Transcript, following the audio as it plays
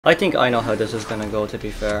I think I know how this is gonna go, to be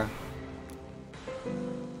fair.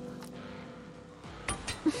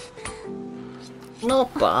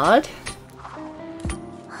 Not bad.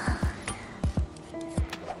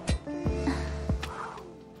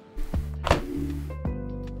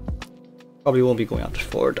 Probably won't be going after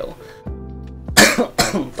 4 though.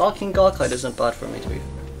 Docking Gawkite isn't bad for me, to be fair.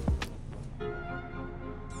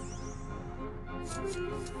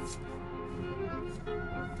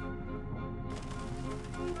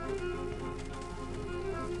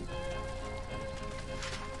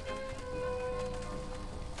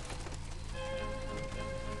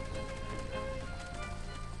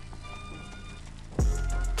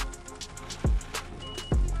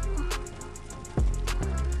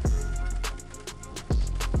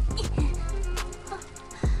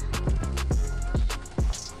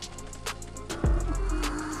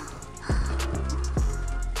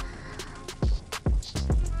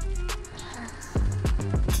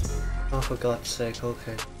 Oh, for God's sake,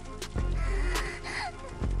 okay.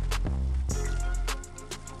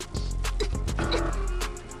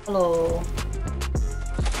 Hello.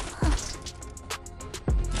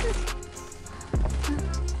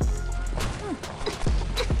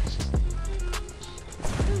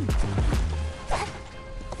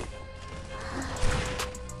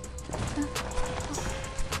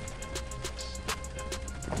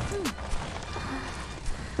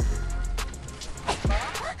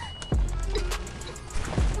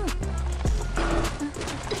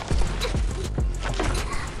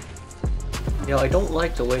 Yeah, I don't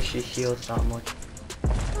like the way she heals that much.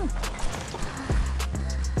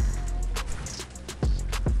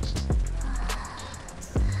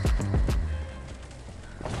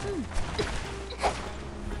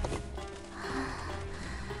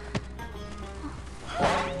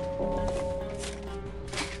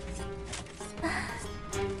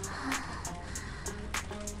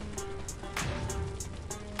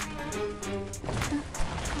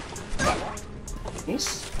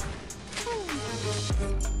 Nice.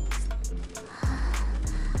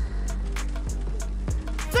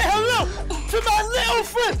 Say hello to my little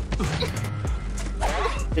friend!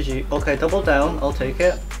 GG. Okay, double down. I'll take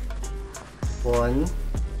it. 1,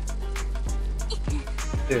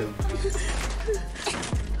 2.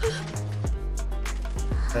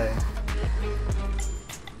 Okay.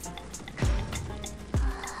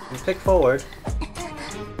 You pick forward.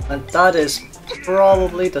 And that is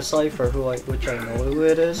probably the cipher which I know who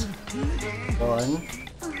it is. 1,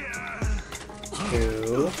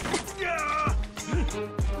 2.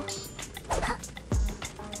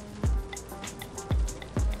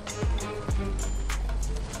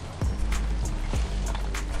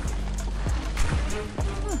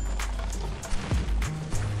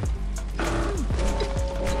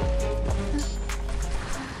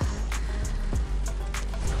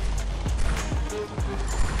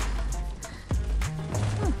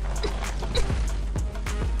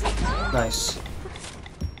 Nice.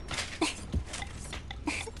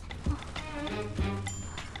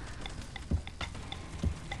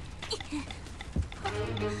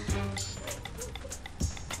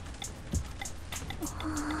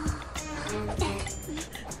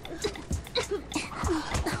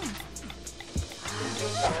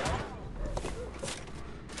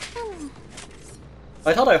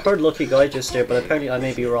 I thought I heard Lucky Guy just there, but apparently I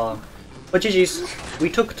may be wrong. But GG's, we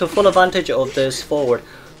took to full advantage of this forward.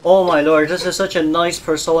 Oh my lord, this is such a nice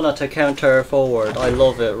persona to counter forward. I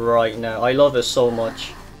love it right now. I love it so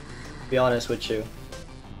much. To be honest with you.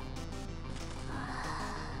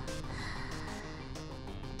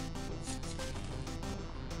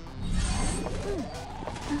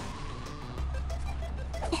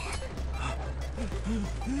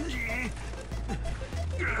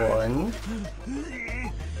 One,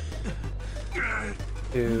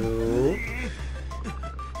 2.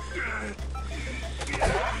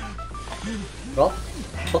 Drop?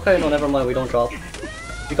 Okay, no, never mind, we don't drop.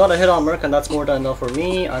 We got a hit on Merc and that's more than enough for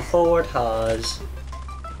me, and forward has...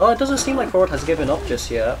 Oh, it doesn't seem like forward has given up just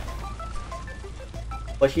yet.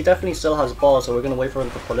 But he definitely still has balls, so we're gonna wait for him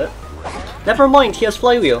to pull it. Never mind, he has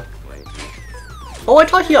flywheel. Oh, I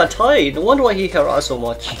thought he had tied. No wonder why he harassed so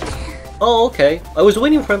much. Oh, okay. I was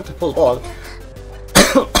waiting for him to pull ball.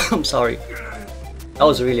 I'm sorry. That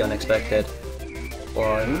was really unexpected.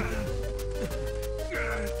 1,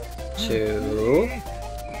 2,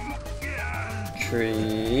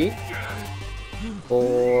 3,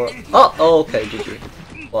 4. Oh, okay,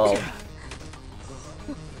 GG. Wow.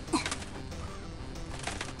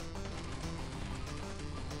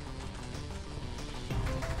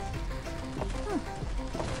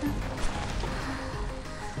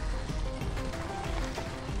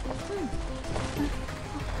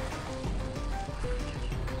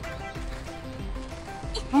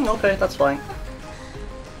 Okay, that's fine.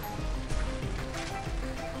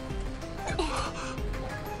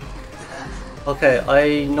 Okay,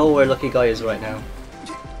 I know where Lucky Guy is right now.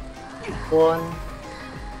 1,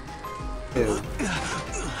 2.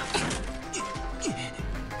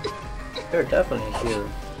 They're definitely here.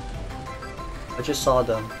 I just saw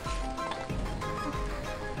them.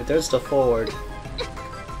 There's the forward.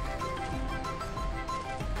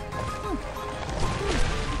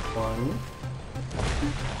 One.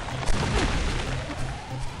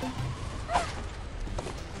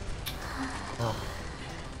 Ah.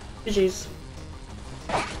 GG's.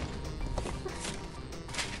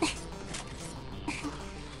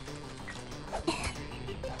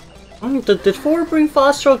 Did 4 bring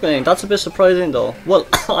fast struggling? That's a bit surprising though. Well,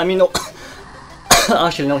 I mean, no.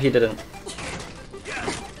 Actually, no, he didn't.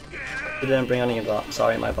 He didn't bring any of that.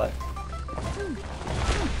 Sorry, my bad.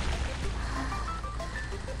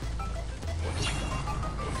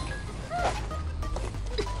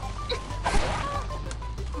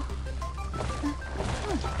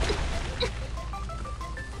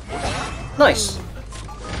 Nice!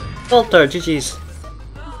 Well there, GG's.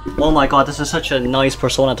 Oh my god, this is such a nice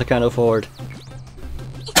persona to kind of afford.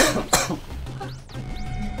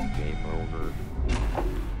 Game over.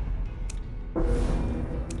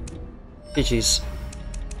 GG's.